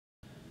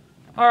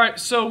All right,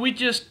 so we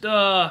just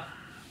got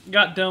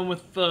done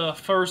with the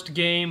first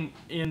game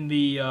in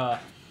the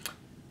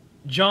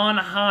John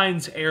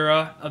Hynes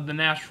era of the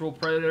Nashville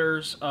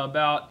Predators.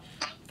 About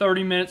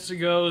 30 minutes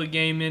ago, the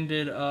game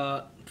ended.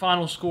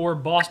 Final score: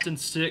 Boston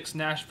 6,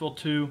 Nashville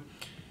 2.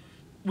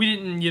 We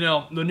didn't,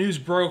 the news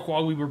broke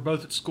while we were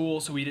both at school,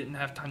 so we didn't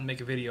have time to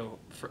make a video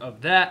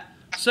of that.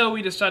 So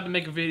we decided to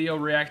make a video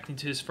reacting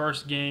to his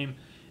first game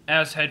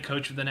as head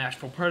coach of the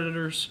Nashville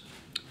Predators.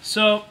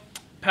 So,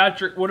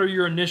 Patrick, what are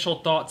your initial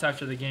thoughts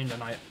after the game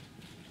tonight?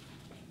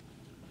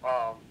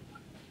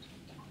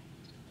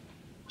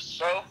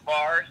 So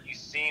far, he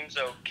seems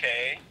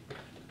okay.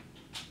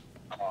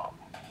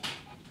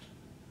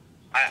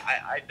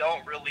 I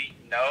don't really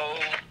know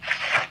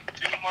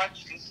too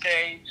much to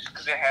say just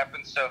because it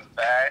happened so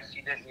fast.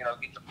 He didn't,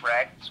 get to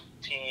practice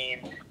with the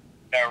team.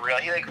 No,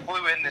 really. He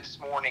flew in this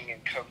morning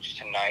and coached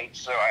tonight.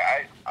 So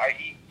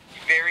he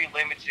very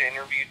limited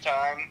interview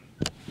time.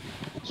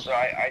 So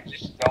I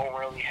just don't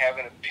really have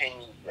an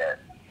opinion yet.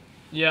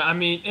 Yeah, I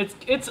mean,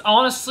 it's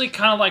honestly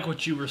kind of like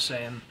what you were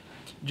saying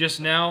just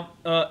now.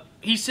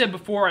 He said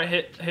before I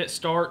hit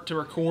start to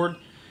record,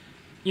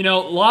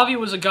 Lavi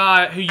was a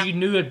guy who you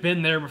knew had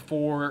been there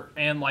before,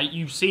 and,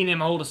 you've seen him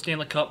hold a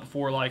Stanley Cup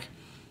before.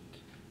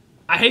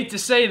 I hate to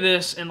say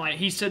this, and,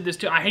 he said this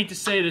too, I hate to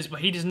say this, but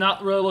he does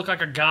not really look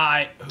like a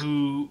guy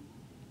who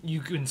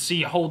you can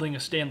see holding a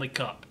Stanley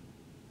Cup.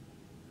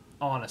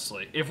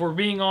 Honestly. If we're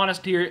being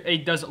honest here, he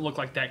doesn't look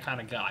like that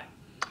kind of guy.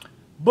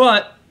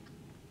 But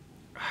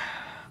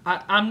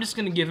I'm just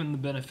going to give him the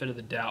benefit of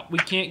the doubt. We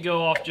can't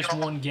go off just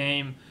one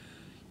game.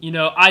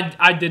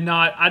 I didn't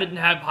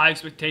have high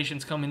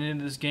expectations coming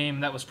into this game,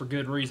 and that was for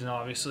good reason,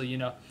 obviously.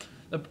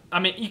 I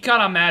mean, you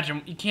can't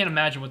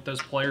imagine what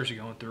those players are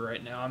going through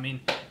right now. I mean,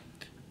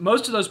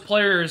 most of those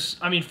players,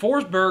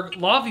 Forsberg,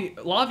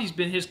 Lavi's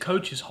been his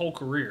coach his whole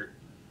career.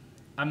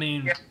 I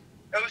mean, yeah,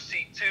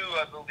 OC too,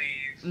 I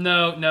believe.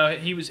 No,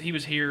 he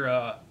was here.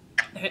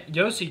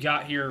 Yossi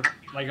got here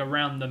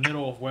around the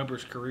middle of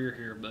Weber's career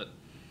here, but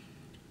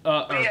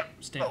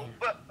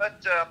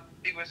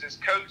he was his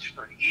coach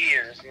for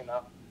years,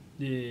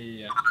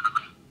 Yeah.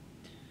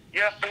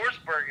 Yeah,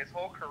 Forsberg his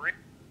whole career.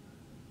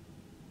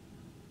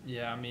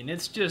 Yeah, I mean,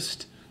 it's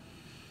just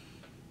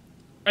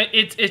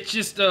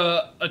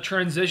a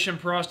transition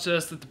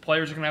process that the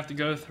players are gonna have to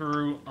go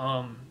through.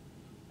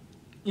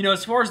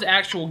 As far as the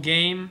actual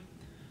game,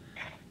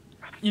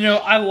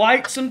 I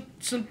like some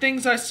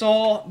things I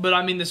saw, but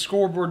I mean the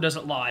scoreboard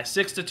doesn't lie.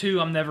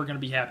 6-2, I'm never gonna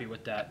be happy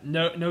with that.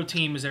 No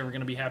team is ever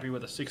gonna be happy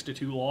with a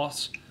 6-2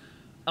 loss.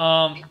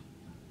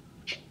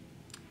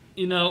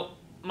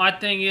 My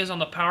thing is on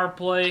the power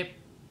play.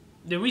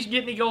 Did we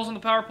get any goals on the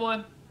power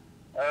play?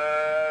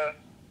 I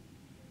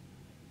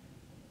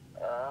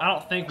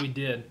don't think we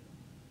did.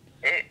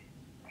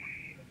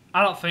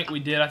 I don't think we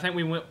did. I think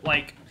we went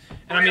and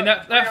I mean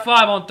that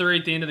 5-on-3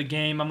 at the end of the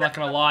game. I'm not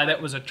gonna lie, that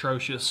was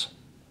atrocious.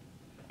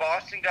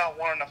 Boston got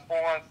one on a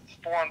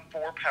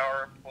 4-on-4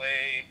 power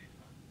play.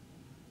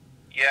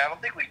 Yeah, I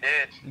don't think we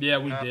did. Yeah,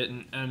 we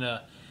didn't.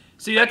 And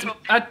see,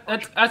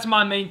 that's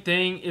my main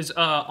thing is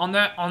on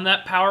that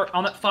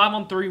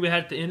 5-on-3 we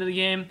had at the end of the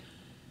game,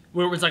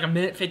 where it was a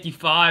minute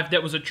 55.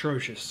 That was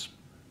atrocious.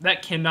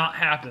 That cannot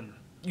happen.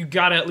 You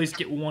gotta at least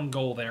get one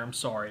goal there. I'm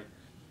sorry,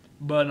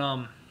 but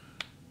do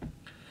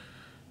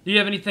you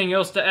have anything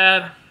else to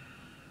add?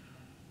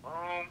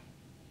 I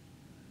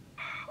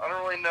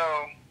don't really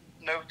know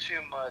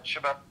too much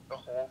about the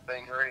whole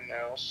thing right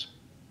now. So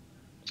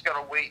just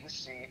gotta wait and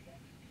see.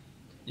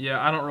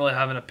 Yeah, I don't really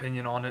have an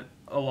opinion on it,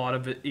 a lot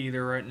of it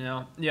either right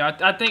now. Yeah,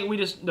 I think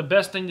the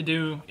best thing to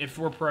do if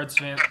we're Preds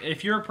fans,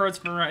 if you're a Preds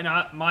fan right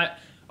now,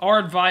 our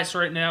advice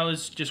right now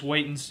is just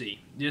wait and see.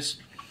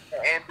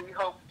 And be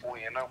hopeful,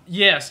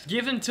 Yes,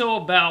 give until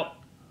about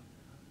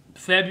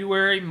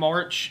February,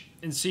 March,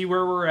 and see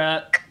where we're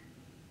at,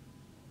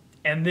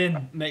 and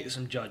then make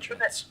some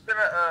judgments.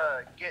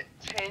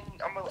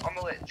 I'm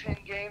gonna let 10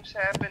 games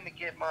happen to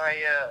get my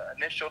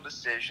initial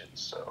decision.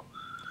 So.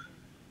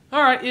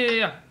 All right,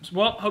 yeah.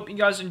 Well, hope you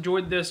guys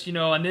enjoyed this,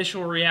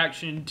 initial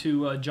reaction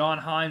to John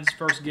Hynes'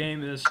 first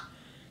game as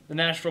the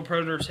Nashville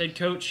Predators head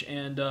coach,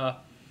 and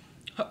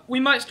we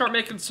might start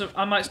making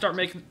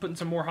putting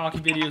some more hockey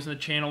videos in the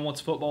channel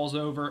once football's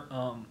over.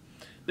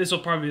 This will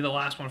probably be the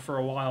last one for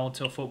a while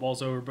until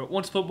football's over, but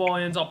once football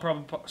ends, I'll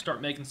probably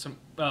start making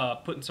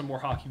putting some more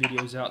hockey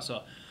videos out.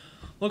 So,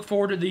 look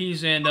forward to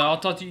these, and I'll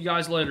talk to you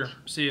guys later.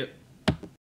 See ya.